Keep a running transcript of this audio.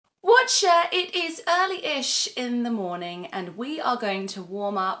Gotcha! It is early-ish in the morning and we are going to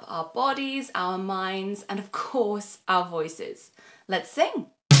warm up our bodies, our minds, and of course our voices. Let's sing!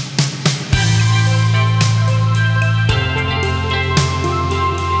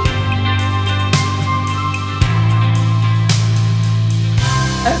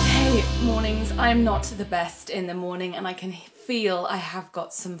 Okay, mornings, I'm not the best in the morning and I can feel I have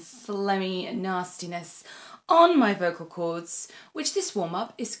got some phlegmy nastiness on my vocal cords, which this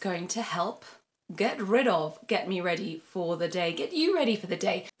warm-up is going to help get rid of, get me ready for the day, get you ready for the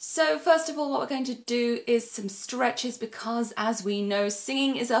day. So first of all, what we're going to do is some stretches because as we know,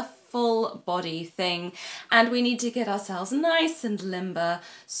 singing is a full body thing and we need to get ourselves nice and limber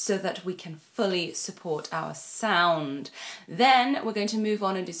so that we can fully support our sound. Then we're going to move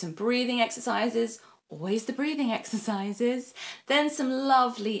on and do some breathing exercises. Always the breathing exercises, then some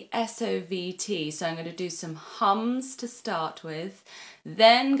lovely SOVT. So I'm going to do some hums to start with,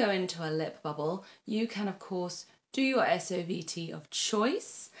 then go into a lip bubble. You can of course do your SOVT of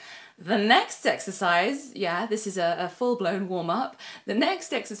choice. The next exercise, yeah, this is a full-blown warm-up. The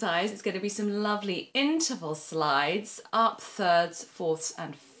next exercise is going to be some lovely interval slides, up thirds, fourths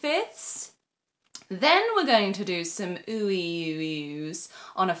and fifths. Then we're going to do some ooey-ooey-oos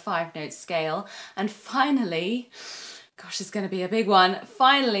on a 5-note scale. And finally, gosh, it's going to be a big one.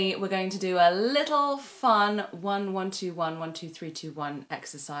 Finally, we're going to do a little fun 1-1-2-1, 1-2-3-2-1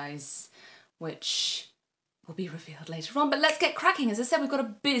 exercise, which will be revealed later on. But let's get cracking. As I said, we've got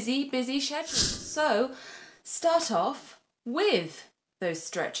a busy schedule. So start off with those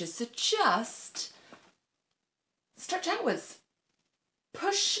stretches. So just stretch outwards.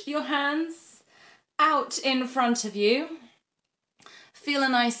 Push your hands out in front of you. Feel a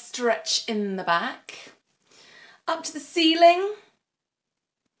nice stretch in the back. Up to the ceiling.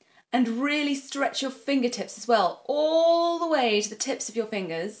 And really stretch your fingertips as well, all the way to the tips of your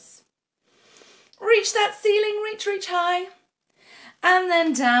fingers. Reach that ceiling, reach high. And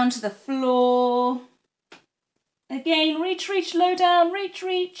then down to the floor. Again, reach, low down,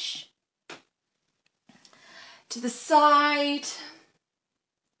 reach. To the side.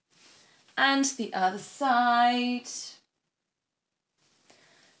 And to the other side.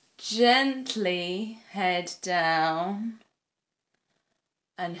 Gently head down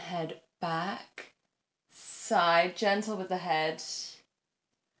and head back. Side, gentle with the head.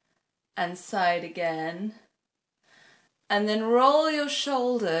 And side again. And then roll your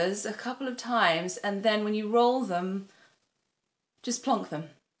shoulders a couple of times and then when you roll them, just plonk them.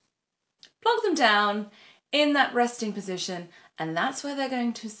 Plonk them down in that resting position and that's where they're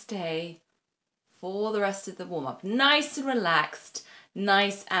going to stay for the rest of the warm-up. Nice and relaxed,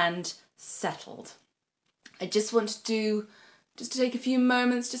 nice and settled. I just want to take a few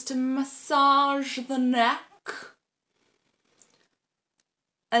moments just to massage the neck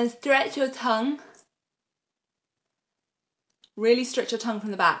and stretch your tongue. Really stretch your tongue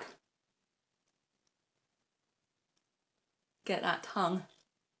from the back. Get that tongue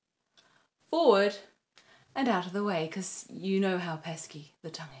forward and out of the way because you know how pesky the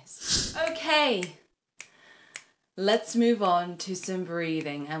tongue is. Okay, let's move on to some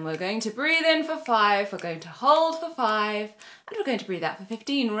breathing and we're going to breathe in for 5, we're going to hold for 5 and we're going to breathe out for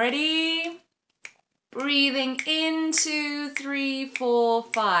 15. Ready? Breathing in 2, 3, 4,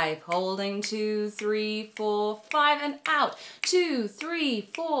 5, holding 2, 3, 4, 5 and out 2, 3,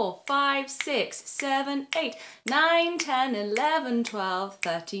 4, 5, 6, 7, 8, 9, 10, 11, 12,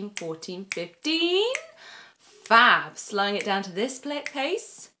 13, 14, 15. Fab. Slowing it down to this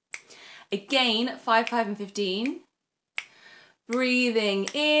pace. Again, 5, 5 and 15. Breathing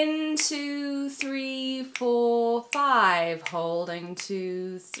in 2, 3, 4, 5. Holding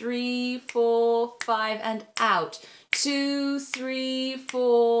 2, 3, 4, 5 and out 2, 3,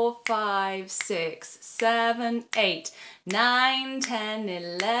 4, 5, 6, 7, 8, 9, 10,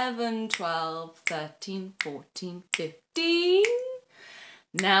 11, 12, 13, 14, 15.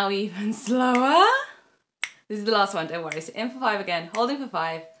 Now even slower. This is the last one, don't worry. So in for 5 again, holding for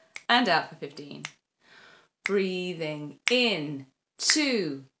 5 and out for 15. Breathing in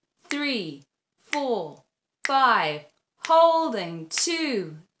 2, 3, 4, 5. Holding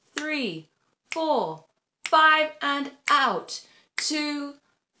 2, 3, 4, 5 and out 2,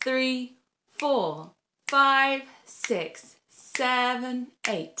 3, 4, 5, 6, 7,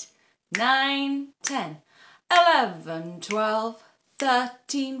 8, 9, 10, 11, 12,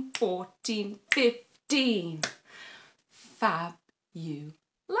 13, 14, 15. Fabulous.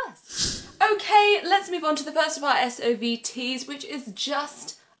 Okay, let's move on to the first of our SOVTs, which is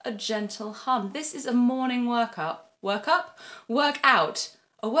just a gentle hum. This is a morning workout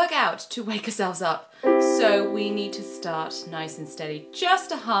a workout to wake ourselves up. So we need to start nice and steady.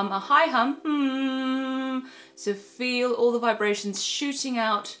 Just a hum, a high hum. So feel all the vibrations shooting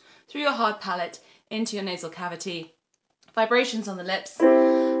out through your hard palate into your nasal cavity. Vibrations on the lips.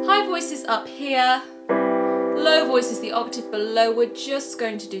 High voices up here. Low voices the octave below. We're just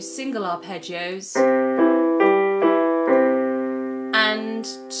going to do single arpeggios. And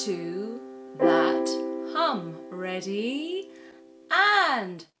to that hum. Ready?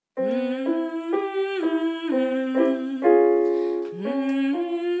 And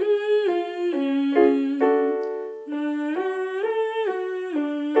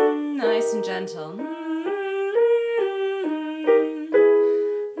nice and gentle.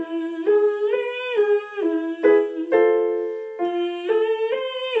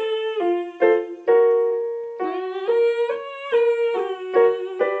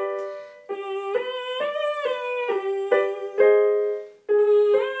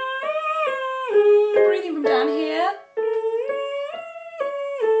 Breathing from down here.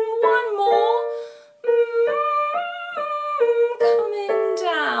 One more. Coming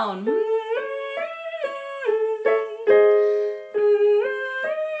down.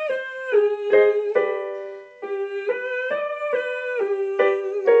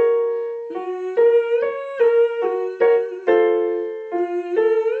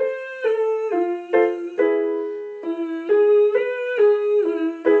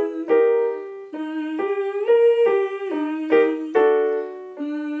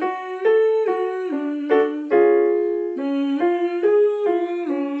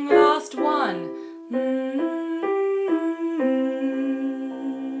 Last one.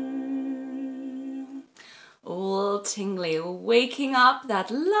 All tingly, waking up that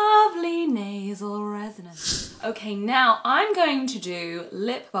lovely nasal resonance. Okay, now I'm going to do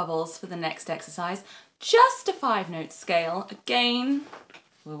lip bubbles for the next exercise. Just a 5-note scale. Again,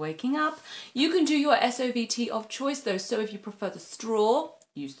 we're waking up. You can do your SOVT of choice though, so if you prefer the straw,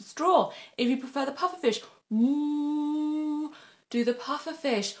 use the straw. If you prefer the pufferfish, woo, do the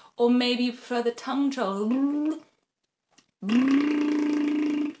pufferfish. Or maybe you prefer the tongue troll.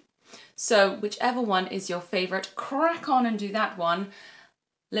 So whichever one is your favourite, crack on and do that one.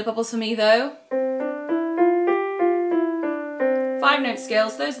 Lip bubbles for me though. 5-note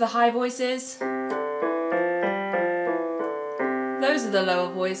scales, those are the high voices. Those are the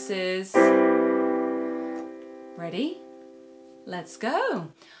lower voices. Ready? Let's go.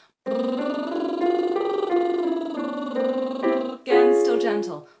 Again, still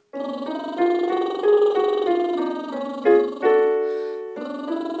gentle.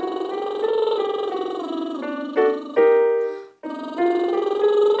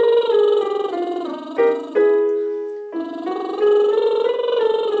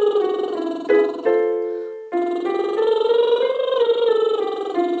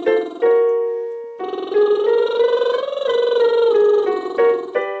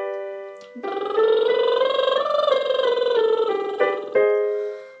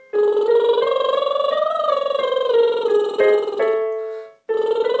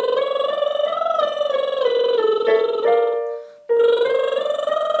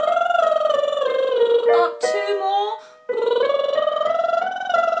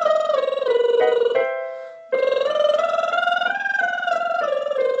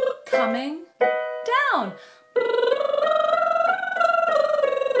 Coming down.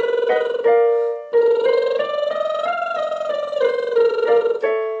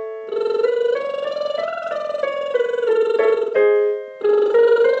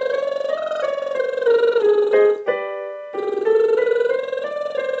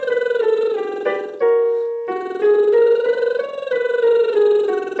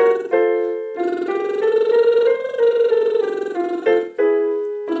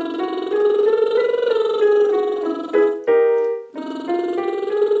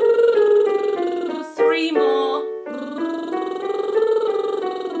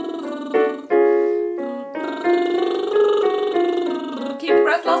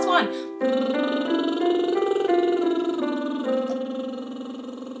 Last one.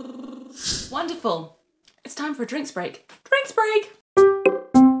 Wonderful. It's time for a drinks break. Drinks break!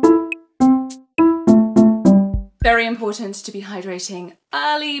 Very important to be hydrating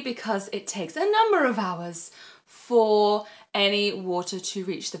early because it takes a number of hours for any water to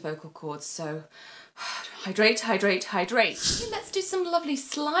reach the vocal cords. So hydrate, hydrate, hydrate. Okay, let's do some lovely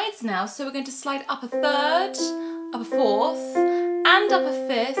slides now. So we're going to slide up a third, up a fourth, and up a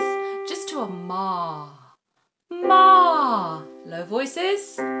fifth, just to a ma. Ma. Low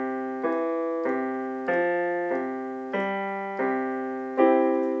voices.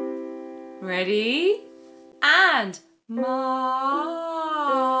 Ready? And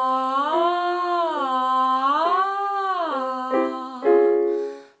ma.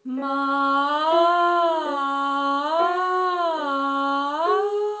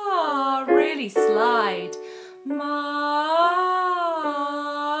 really slide.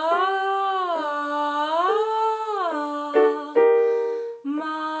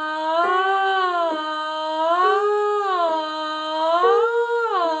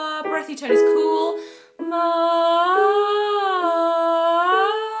 Breathy tone is cool.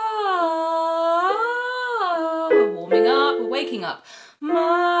 We're warming up, we're waking up.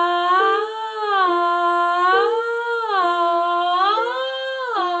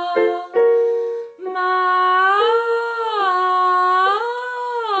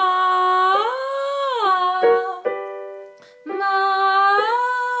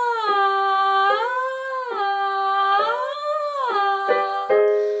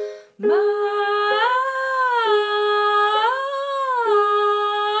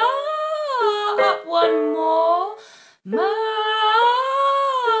 Up one more.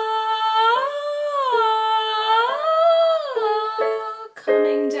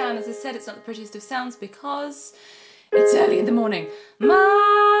 Coming down. As I said, it's not the prettiest of sounds because it's early in the morning.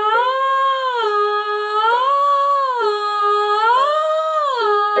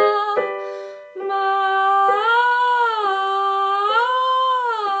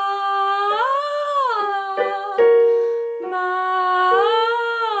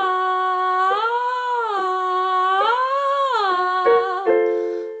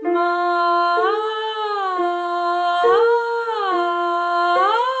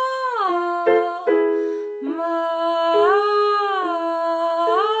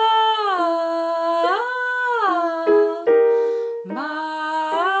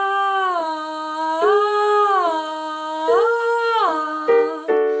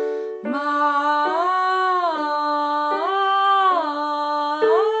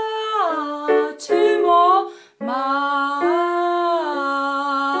 Two more. Last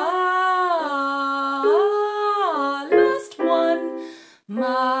one.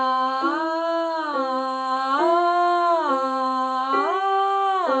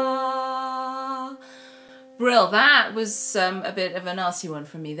 Brill, that was a bit of a nasty one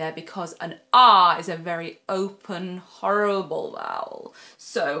from me there because an R is a very open, horrible vowel.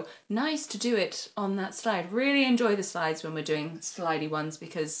 So nice to do it on that slide. Really enjoy the slides when we're doing slidey ones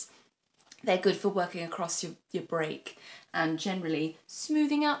because they're good for working across your break and generally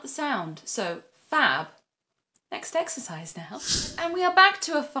smoothing out the sound. So fab. Next exercise now. And we are back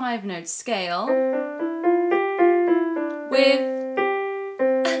to a 5-note scale with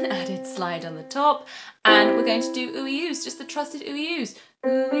an added slide on the top, and we're going to do ooey-oos, just the trusted ooey-oos.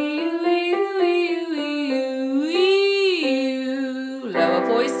 Ooey-oo-oo-oo-oo. Lower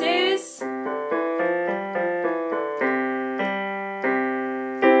voices.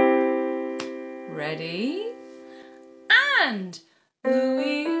 Ready? And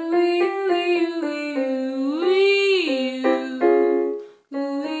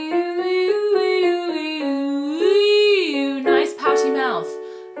ooey-oo-oo-oo-oo-oo. Nice pouty mouth.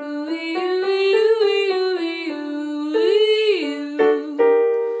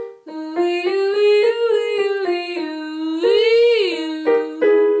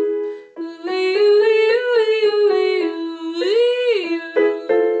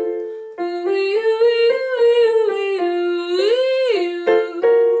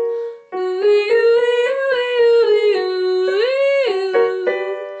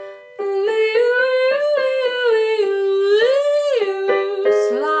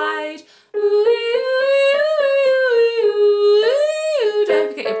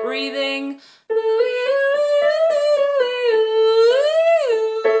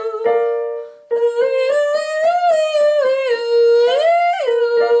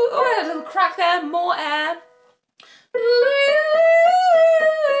 More air.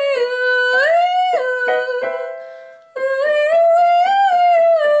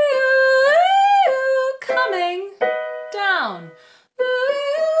 Coming down.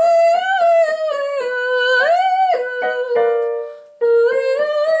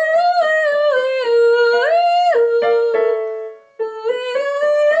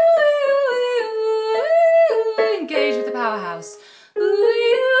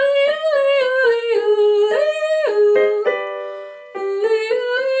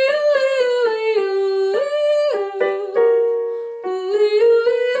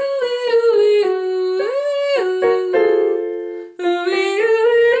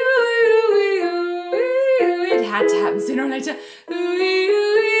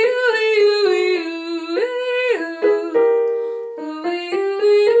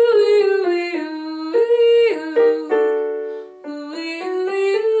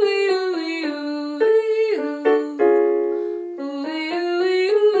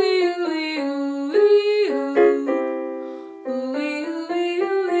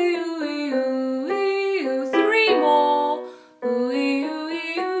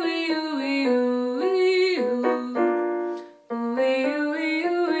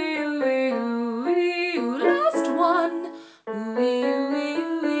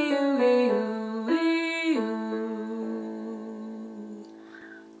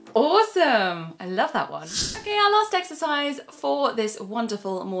 one. Okay, our last exercise for this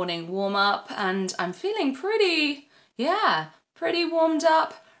wonderful morning warm-up, and I'm feeling pretty warmed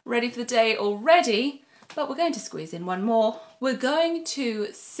up, ready for the day already, but we're going to squeeze in one more. We're going to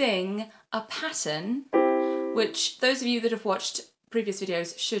sing a pattern, which those of you that have watched previous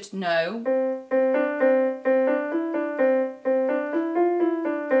videos should know.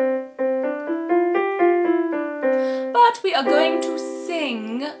 But we are going to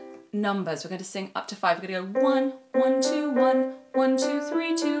sing numbers. We're going to sing up to 5. We're going to go 1, 1, 2, 1, 1, 2,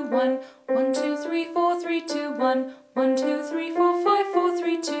 3, 2, 1, 1, 2, 3, 4, 3, 2, 1, 1, 2, 3, 4, 5, 4,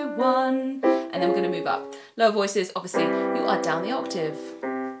 3, 2, 1. And then we're going to move up. Lower voices, obviously, you are down the octave,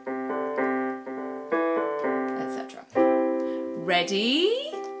 etc.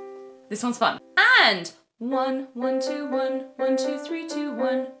 Ready? This one's fun. And 1, 1, 2, 1, 1, 2, 3, 2,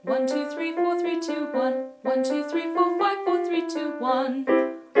 1, 1, 2, 3, 4, 3, 2, 1, 1, 2, 3, 4, 5, 4, 3, 2, 1.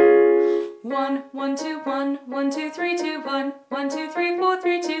 1, 1, 2, 1, 1, 2, 3, 2, 1, 1, 2, 3, 4,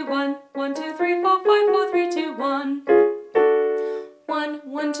 3, 2, 1, 1, 2, 3, 4, 5, 4, 3, 2, 1. 1,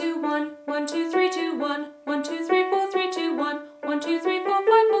 1, 2, 1, 1, 2, 3, 2, 1, 1, 2, 3, 4, 3, 2, 1, 1, 2, 3,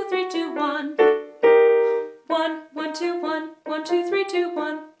 4, 5, 4, 3, 2, 1. 1, 1, 2, 1, 1, 2, 3, 2,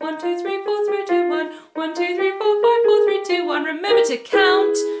 1, 1, 2, 3, 4, 3, 2, 1, 1, 2, 3, 4, 5, 4, 3, 2, 1. Remember to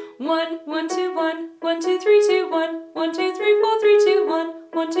count. 1, 1, 2, 1, 1, 2, 3, 2, 1, 1, 2, 3, 4, 3, 2, 1,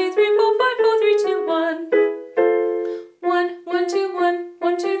 1, 2, 3, 4, 5, 4, 3, 2, 1. 1, 1, 2, 1,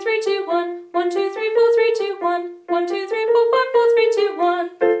 1, 2, 3, 2, 1, 1, 2, 3, 4, 3, 2, 1, 1, 2, 3, 4, 5, 4, 3, 2, 1.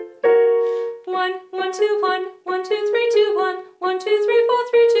 1, 1, 2, 1, 1, 2, 3, 2, 1, 1, 2, 3, 4,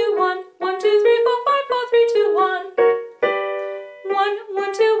 3, 2, 1, 1, 2, 3, 4, 5, 4, 3, 2, 1. 1,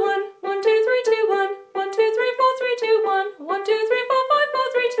 1, 2, 1, 1, 2, 3, 2, 1, 1, 2, 3, 4, 3, 2, 1, 1, 2, 3, 4, 5,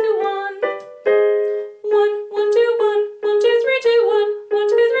 4, 3, 2, 1. 1, 1, 2, 1, 1, 2, 3, 2, 1,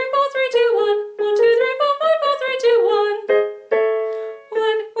 1, 2, 3, 4, 3, 2, 1, 1, 2, 3, 4, 5, 4, 3, 2, 1.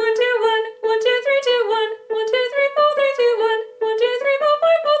 1, 1, 2, 1, 1, 2, 3, 2, 1, 1, 2, 3, 4, 3, 2, 1, 1, 2, 3, 4,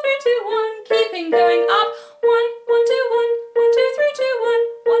 5, 4, 3, 2, 1. Keeping going up. 1, 1, 2, 1, 1, 2, 3, 2, 1,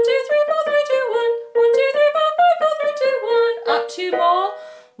 1, 2, 3, 4, 3, 2, 1, 1, 2, 3, 4, 5, 4, 3, 2, 1. Up 2 more.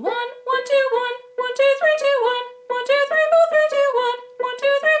 1, 1, 2, 1, 1, 2, 3, 2, 1, 1, 2, 3, 4, 3, 2, 1, 1,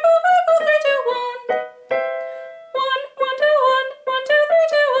 2, 3, 4, 5, 4, 3, 2, 1. 1, 1, 2, 1, 1, 2, 3,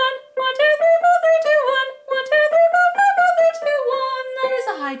 2, 1, 1, 2, 3, 4, 3, 2, 1, 1, 2, 3, 4, 5, 4, 3, 2, 1. That is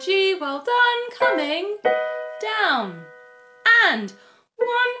a high G. Well done. Coming down. And 1,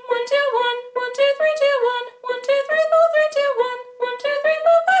 1, 2, 1, 1, 2, 3, 2, 1, 1, 2, 3, 4, 3,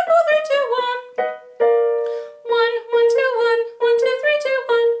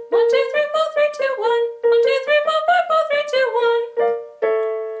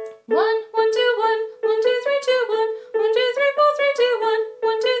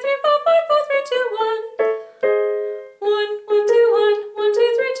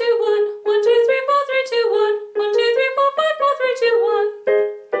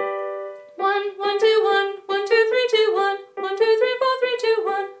 2,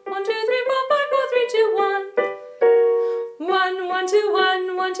 1, 1, 2, 3, 4, 5, 4, 3, 2, 1. 1, 1, 2,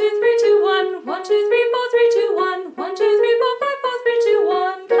 1, 1, 2, 3, 2, 1, 1, 2, 3, 4, 5, 4, 3, 2,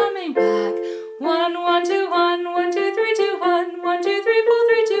 1. Coming back. 1, 1, 2, 1, 1, 2, 3, 2, 1, 1, 2, 3, 4,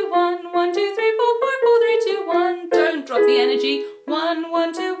 3, 2, 1, 1, 2, 3, 4, 5, 4, 3, 2, 1. Don't drop the energy. 1,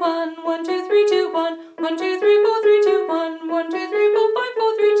 1, 2, 1, 1, 2, 3, 2, 1, 1, 2, 3, 4, 3, 2, 1, 1, 2, 3, 4, 5,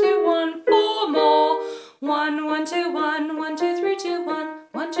 4, 3, 2, 1. 4 more. 1, 1, 2, 1, 1, 2, 3, 2, 1,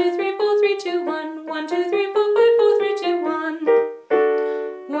 1, 2, 3, 4, 3, 2, 1, 1, 2, 3, 4, 5, 4, 3, 2, 1.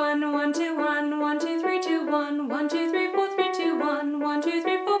 1, 1, 2, 1, 1, 2, 3, 2, 1, 1, 2, 3, 4, 3, 2, 1, 1, 2,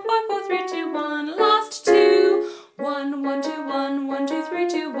 3, 4, 5, 4, 3, 2, 1. Last 2. 1, 1, 2, 1, 1, 2, 3,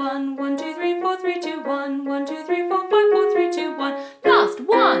 2, 1, 1, 2, 3, 4, 3, 2, 1, 1, 2, 3, 4, 5, 4, 3, 2, 1. Last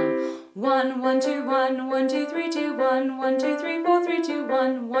 1. 1, 1, 2, 1, 1, 2, 3, 2, 1, 1, 2, 3, 4, 3, 2,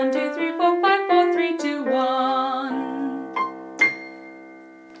 1, 1, 2, 3, 4, 5, 4, 3, 2, 1.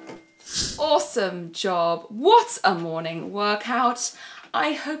 Awesome job. What a morning workout.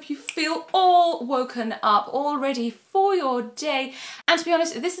 I hope you feel all woken up, all ready for your day. And to be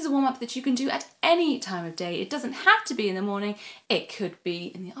honest, this is a warm-up that you can do at any time of day. It doesn't have to be in the morning. It could be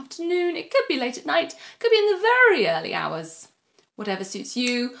in the afternoon. It could be late at night. It could be in the very early hours. Whatever suits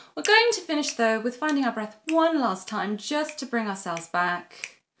you. We're going to finish though with finding our breath one last time just to bring ourselves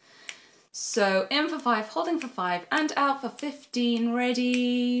back. So in for 5, holding for 5 and out for 15.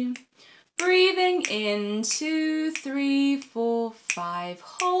 Ready? Breathing in 2, 3, 4, 5,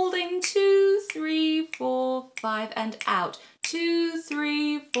 holding 2, 3, 4, 5 and out 2,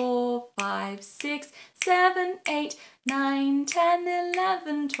 3, 4, 5, 6, 7, 8, 9, 10,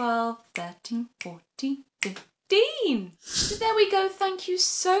 11, 12, 13, 14, 15. So there we go. Thank you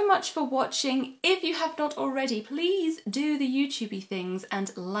so much for watching. If you have not already, please do the YouTubey things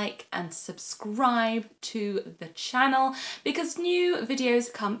and like and subscribe to the channel because new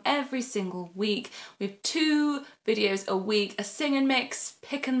videos come every single week. We have 2 videos a week, a sing and mix,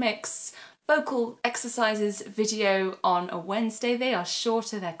 pick and mix, vocal exercises video on a Wednesday. They are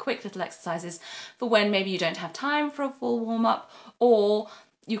shorter, they're quick little exercises for when maybe you don't have time for a full warm-up, or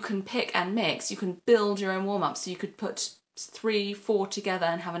you can pick and mix, you can build your own warm-up, so you could put 3, 4 together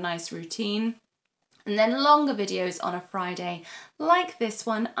and have a nice routine. And then longer videos on a Friday like this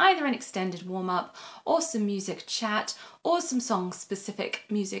one, either an extended warm-up or some music chat or some song-specific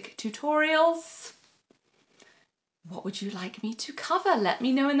music tutorials. What would you like me to cover? Let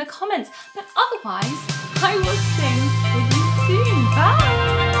me know in the comments. But otherwise, I will sing with you soon.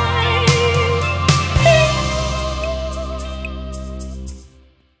 Bye!